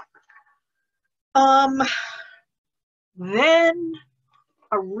estate. Then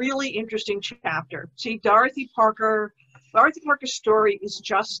a really interesting chapter. See, Dorothy Parker's story is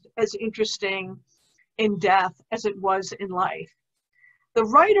just as interesting in death as it was in life. The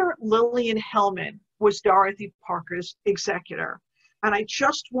writer Lillian Hellman was Dorothy Parker's executor. And I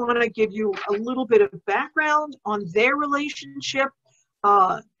just want to give you a little bit of background on their relationship.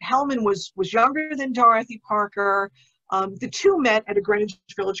 Hellman was younger than Dorothy Parker. The two met at a Greenwich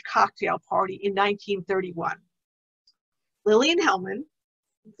Village cocktail party in 1931. Lillian Hellman,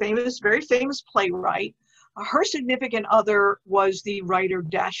 very famous playwright, her significant other was the writer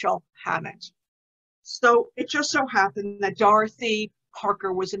Dashiell Hammett. So it just so happened that Dorothy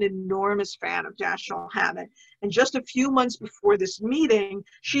Parker was an enormous fan of Dashiell Hammett. And just a few months before this meeting,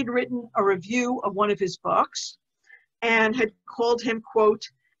 she'd written a review of one of his books and had called him, quote,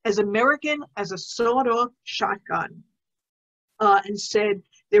 "as American as a sawed-off shotgun," and said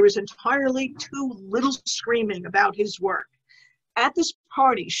there was entirely too little screaming about his work. At this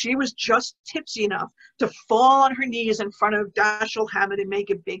party, she was just tipsy enough to fall on her knees in front of Dashiell Hammett and make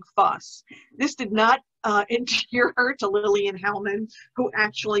a big fuss. This did not endear her to Lillian Hellman, who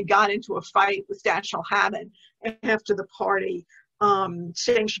actually got into a fight with Dashiell Hammett after the party,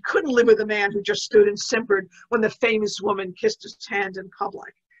 saying she couldn't live with a man who just stood and simpered when the famous woman kissed his hand in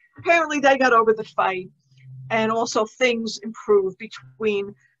public. Apparently they got over the fight, and also things improved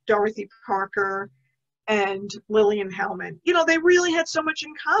between Dorothy Parker and Lillian Hellman. You know, they really had so much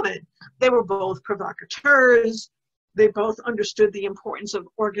in common. They were both provocateurs. They both understood the importance of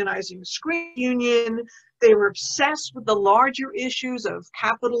organizing a screen union. They were obsessed with the larger issues of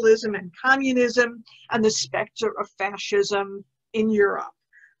capitalism and communism and the specter of fascism in Europe.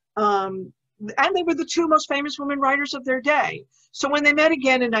 And they were the two most famous women writers of their day. So when they met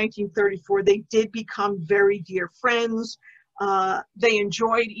again in 1934, they did become very dear friends. They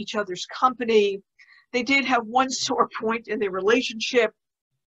enjoyed each other's company. They did have one sore point in their relationship,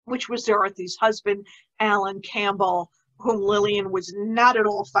 which was Dorothy's husband, Alan Campbell, whom Lillian was not at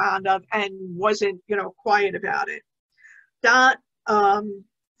all fond of and wasn't, quiet about it. Dot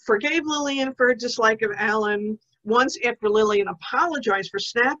forgave Lillian for her dislike of Alan. Once, after Lillian apologized for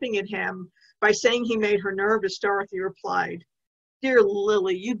snapping at him by saying he made her nervous, Dorothy replied, "Dear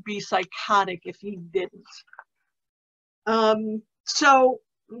Lily, you'd be psychotic if you didn't." So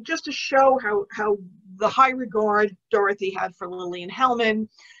just to show how the high regard Dorothy had for Lillian Hellman,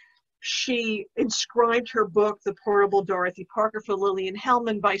 she inscribed her book, The Portable Dorothy Parker, for Lillian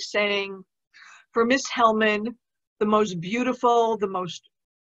Hellman by saying, "For Miss Hellman, the most beautiful, the most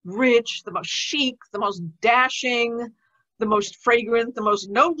rich, the most chic, the most dashing, the most fragrant, the most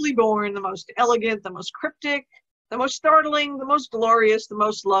nobly born, the most elegant, the most cryptic, the most startling, the most glorious, the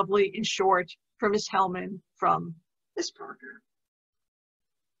most lovely, in short, for Miss Hellman, from Miss Parker."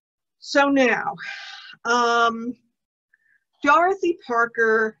 So now, Dorothy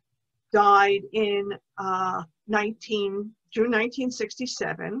Parker died in June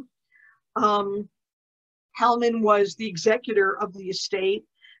 1967. Hellman was the executor of the estate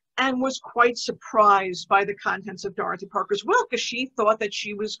and was quite surprised by the contents of Dorothy Parker's will, because she thought that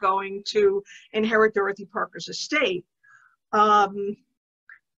she was going to inherit Dorothy Parker's estate.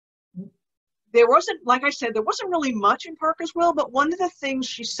 There wasn't, like I said, there wasn't really much in Parker's will, but one of the things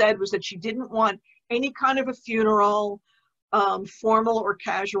she said was that she didn't want any kind of a funeral, formal or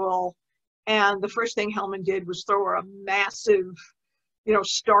casual. And the first thing Hellman did was throw her a massive,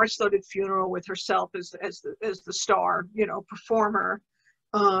 star-studded funeral with herself as the star, performer.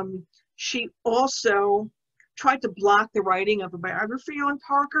 She also tried to block the writing of a biography on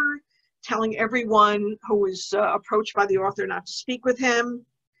Parker, telling everyone who was approached by the author not to speak with him.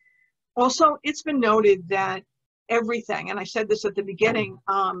 Also, it's been noted that everything, and I said this at the beginning,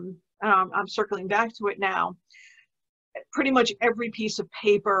 I'm circling back to it now, pretty much every piece of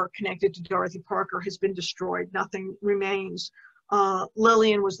paper connected to Dorothy Parker has been destroyed. Nothing remains.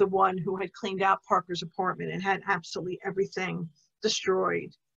 Lillian was the one who had cleaned out Parker's apartment and had absolutely everything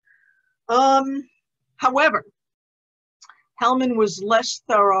destroyed. However, Hellman was less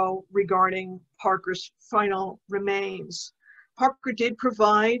thorough regarding Parker's final remains. Parker did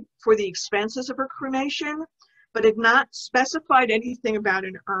provide for the expenses of her cremation, but had not specified anything about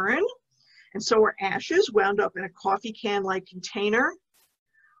an urn. And so her ashes wound up in a coffee can-like container.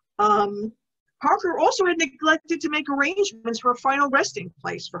 Parker also had neglected to make arrangements for a final resting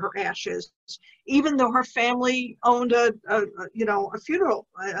place for her ashes, even though her family owned a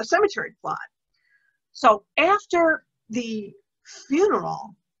cemetery plot. So after the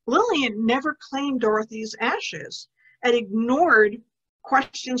funeral, Lillian never claimed Dorothy's ashes and ignored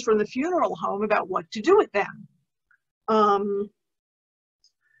questions from the funeral home about what to do with them.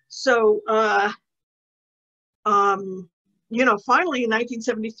 Finally in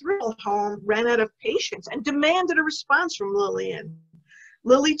 1973, the home ran out of patience and demanded a response from Lillian.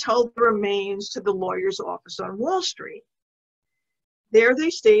 Lily told the remains to the lawyer's office on Wall Street. There they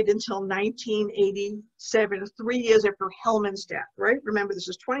stayed until 1987, 3 years after Hellman's death, right? Remember, this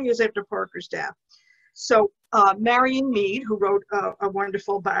is 20 years after Parker's death. So Marion Mead, who wrote a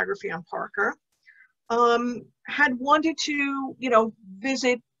wonderful biography on Parker, had wanted to,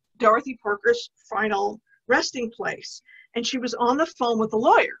 visit Dorothy Parker's final resting place. And she was on the phone with the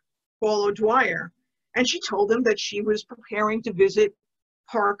lawyer, Paul O'Dwyer, and she told him that she was preparing to visit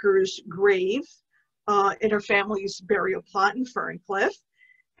Parker's grave in her family's burial plot in Ferncliff.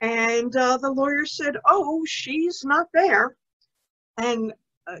 And the lawyer said, "Oh, she's not there." And,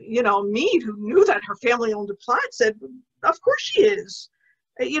 Mead, who knew that her family owned a plot, said, "Of course she is.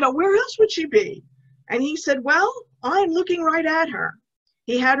 Where else would she be?" And he said, "Well, I'm looking right at her."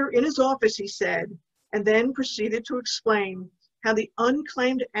 He had her in his office, he said, and then proceeded to explain how the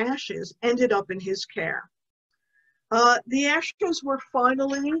unclaimed ashes ended up in his care. The ashes were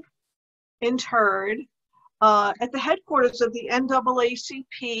finally interred at the headquarters of the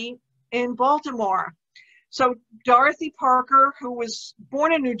NAACP in Baltimore. So Dorothy Parker, who was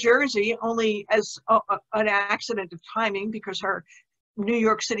born in New Jersey only as an accident of timing because her New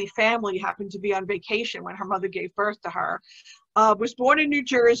York City family happened to be on vacation when her mother gave birth to her. Was born in New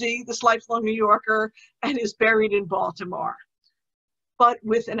Jersey, this lifelong New Yorker, and is buried in Baltimore, but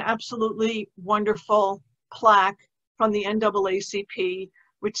with an absolutely wonderful plaque from the NAACP,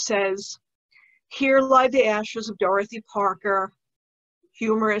 which says, "Here lie the ashes of Dorothy Parker,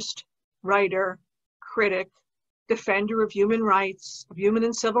 humorist, writer, critic, defender of human rights, of human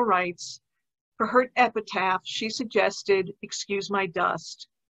and civil rights. For her epitaph, she suggested, 'Excuse my dust.'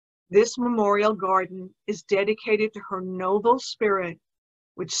 This memorial garden is dedicated to her noble spirit,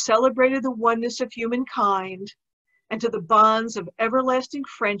 which celebrated the oneness of humankind and to the bonds of everlasting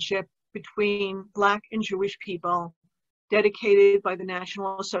friendship between Black and Jewish people, dedicated by the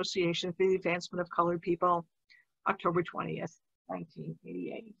National Association for the Advancement of Colored People, October 20th,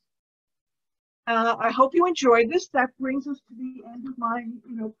 1988. I hope you enjoyed this. That brings us to the end of my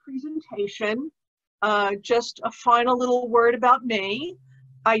presentation. Just a final little word about me.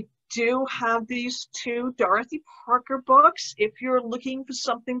 I do have these two Dorothy Parker books. If you're looking for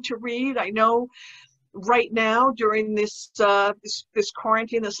something to read, I know right now during this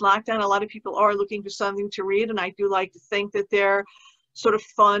quarantine, this lockdown, a lot of people are looking for something to read, and I do like to think that they're sort of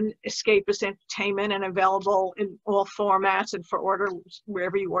fun, escapist entertainment and available in all formats and for order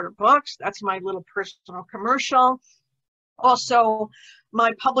wherever you order books. That's my little personal commercial. Also,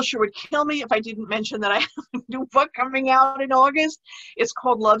 my publisher would kill me if I didn't mention that I have a new book coming out in August. It's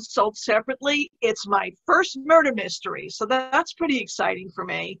called Love Sold Separately. It's my first murder mystery, so that's pretty exciting for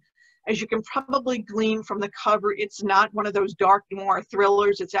me. As you can probably glean from the cover, it's not one of those dark noir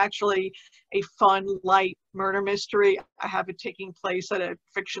thrillers. It's actually a fun, light murder mystery. I have it taking place at a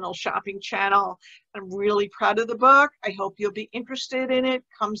fictional shopping channel. I'm really proud of the book. I hope you'll be interested in it.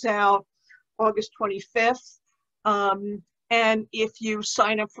 Comes out August 25th. And if you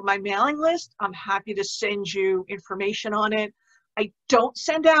sign up for my mailing list, I'm happy to send you information on it. I don't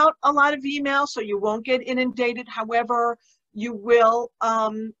send out a lot of emails, so you won't get inundated. However, you will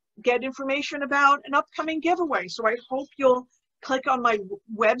get information about an upcoming giveaway. So I hope you'll click on my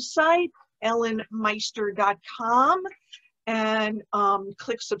website, ellenmeister.com, and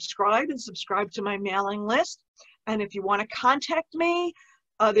click subscribe and subscribe to my mailing list. And if you want to contact me,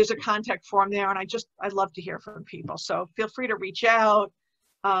 there's a contact form there, and I'd love to hear from people. So feel free to reach out.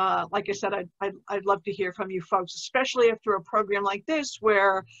 Like I said, I'd love to hear from you folks, especially after a program like this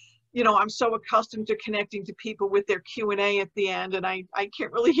where, I'm so accustomed to connecting to people with their Q&A at the end, and I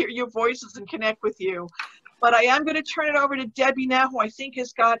can't really hear your voices and connect with you. But I am going to turn it over to Debbie now, who I think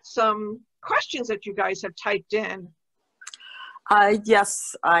has got some questions that you guys have typed in.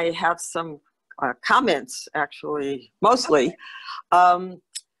 Yes, I have some comments, actually, mostly,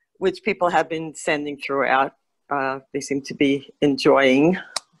 which people have been sending throughout. They seem to be enjoying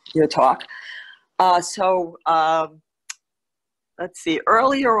your talk. Let's see,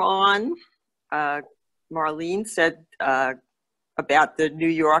 earlier on, Marlene said about the New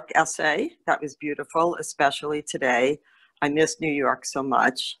York essay. That was beautiful, especially today. I miss New York so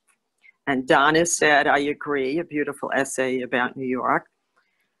much. And Donna said, I agree, a beautiful essay about New York.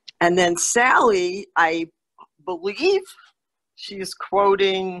 And then Sally, I believe she's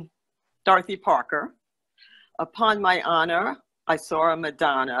quoting Dorothy Parker. Upon my honor, I saw a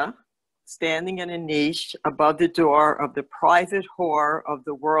Madonna standing in a niche above the door of the private whore of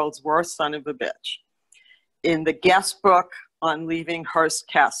the world's worst son of a bitch, in the guest book on leaving Hearst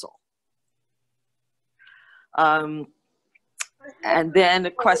Castle. And then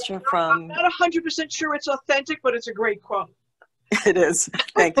a question from... I'm not 100% sure it's authentic, but it's a great quote. It is.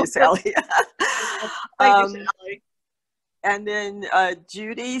 Thank you, Sally. Thank you, Sally. And then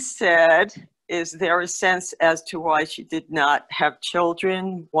Judy said, is there a sense as to why she did not have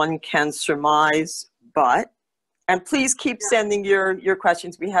children? One can surmise, but, and please keep sending your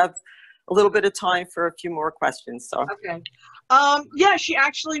questions. We have a little bit of time for a few more questions. So. Okay. Yeah, she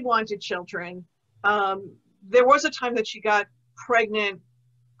actually wanted children. There was a time that she got pregnant.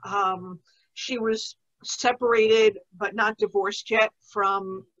 She was separated but not divorced yet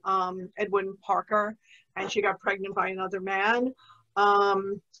from Edwin Parker, and she got pregnant by another man.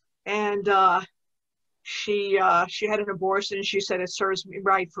 She had an abortion, and she said, it serves me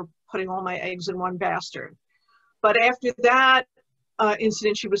right for putting all my eggs in one bastard. But after that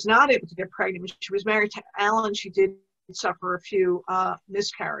incident, she was not able to get pregnant. When she was married to Ellen, she did suffer a few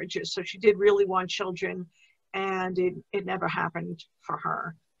miscarriages. So she did really want children, and it never happened for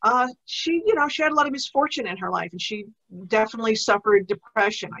her. She had a lot of misfortune in her life, and she definitely suffered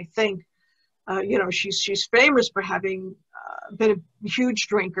depression. I think, she's famous for having been a huge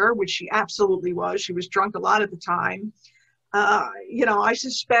drinker, which she absolutely was. She was drunk a lot at the time. You know, I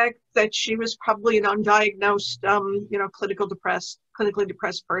suspect that she was probably an undiagnosed, you know, clinically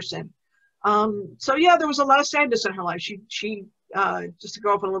depressed person. So yeah, there was a lot of sadness in her life. She just to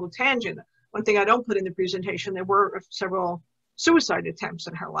go off on a little tangent, one thing I don't put in the presentation, there were several suicide attempts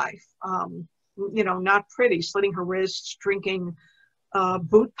in her life. You know, not pretty, slitting her wrists, drinking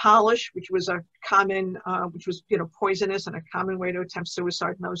boot polish, which was a common, which was, you know, poisonous and a common way to attempt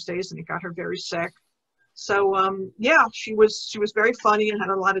suicide in those days, and it got her very sick. So yeah, she was very funny and had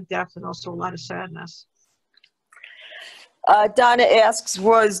a lot of depth and also a lot of sadness. Donna asks,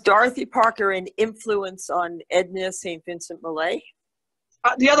 was Dorothy Parker an influence on Edna St. Vincent Millay?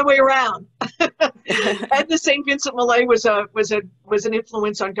 The other way around. Edna St. Vincent Millay was an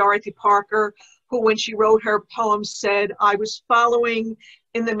influence on Dorothy Parker, who, when she wrote her poem, said, "I was following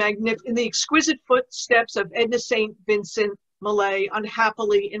in the exquisite footsteps of Edna St. Vincent Millay,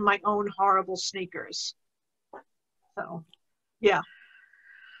 unhappily in my own horrible sneakers." So, yeah,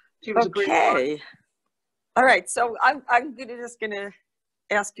 she was a great one. All right, so I'm just gonna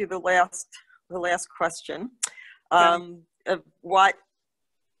ask you the last question.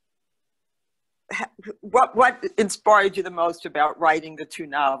 What inspired you the most about writing the two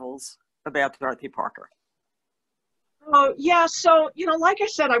novels about Dorothy Parker? Oh, yeah, so, you know, like I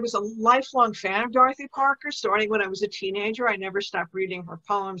said, I was a lifelong fan of Dorothy Parker. Starting when I was a teenager, I never stopped reading her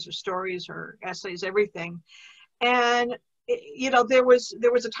poems or stories or essays, everything. And, you know, there was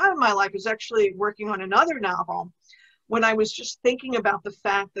a time in my life, I was actually working on another novel, when I was just thinking about the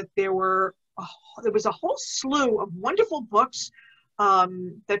fact that there was a whole slew of wonderful books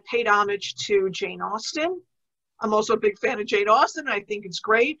that paid homage to Jane Austen. I'm also a big fan of Jane Austen. I think it's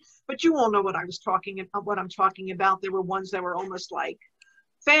great, but you all know what I'm talking about. There were ones that were almost like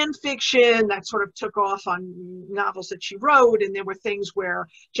fan fiction that sort of took off on novels that she wrote, and there were things where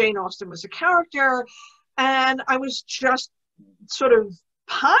Jane Austen was a character. And I was just sort of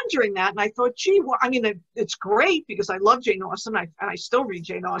pondering that, and I thought, gee, well, I mean, it's great because I love Jane Austen, and I still read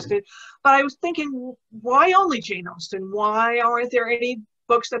Jane Austen, but I was thinking, why only Jane Austen? Why aren't there any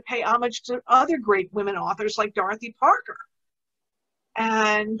books that pay homage to other great women authors like Dorothy Parker?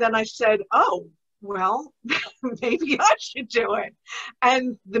 And then I said, oh, well, maybe I should do it.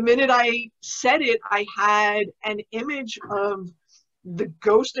 And the minute I said it, I had an image of the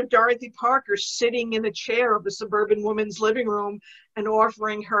ghost of Dorothy Parker sitting in the chair of a suburban woman's living room and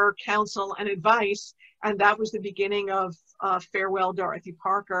offering her counsel and advice. And that was the beginning of Farewell, Dorothy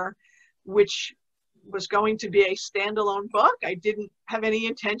Parker, which was going to be a standalone book. I didn't have any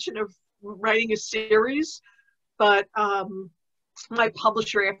intention of writing a series, but my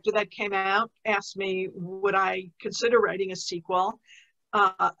publisher, after that came out, asked me, would I consider writing a sequel?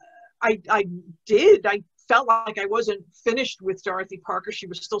 I did. I felt like I wasn't finished with Dorothy Parker. She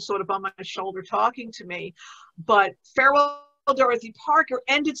was still sort of on my shoulder talking to me. But Farewell, Dorothy Parker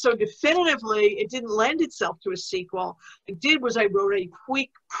ended so definitively, it didn't lend itself to a sequel. What I did was I wrote a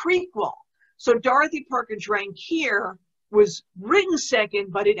quick prequel. So Dorothy Parker Drank Here was written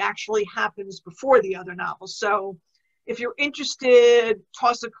second, but it actually happens before the other novels. So if you're interested,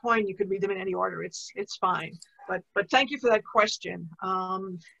 toss a coin. You could read them in any order. It's fine. But thank you for that question.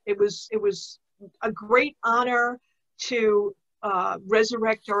 It was a great honor to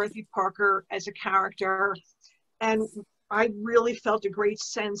resurrect Dorothy Parker as a character, and I really felt a great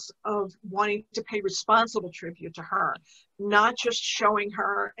sense of wanting to pay responsible tribute to her, not just showing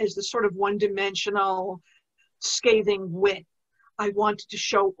her as the sort of one-dimensional, scathing wit. I wanted to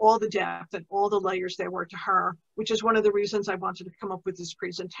show all the depth and all the layers there were to her, which is one of the reasons I wanted to come up with this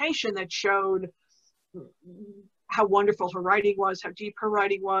presentation that showed how wonderful her writing was, how deep her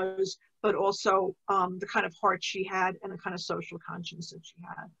writing was, but also the kind of heart she had and the kind of social conscience that she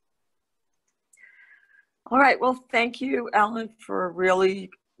had. All right, well, thank you, Ellen, for a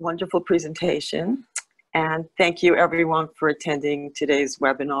really wonderful presentation. And thank you, everyone, for attending today's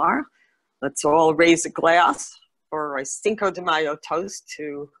webinar. Let's all raise a glass for a Cinco de Mayo toast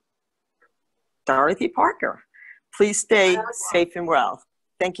to Dorothy Parker. Please stay safe and well.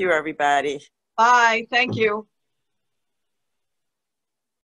 Thank you, everybody. Bye. Thank you.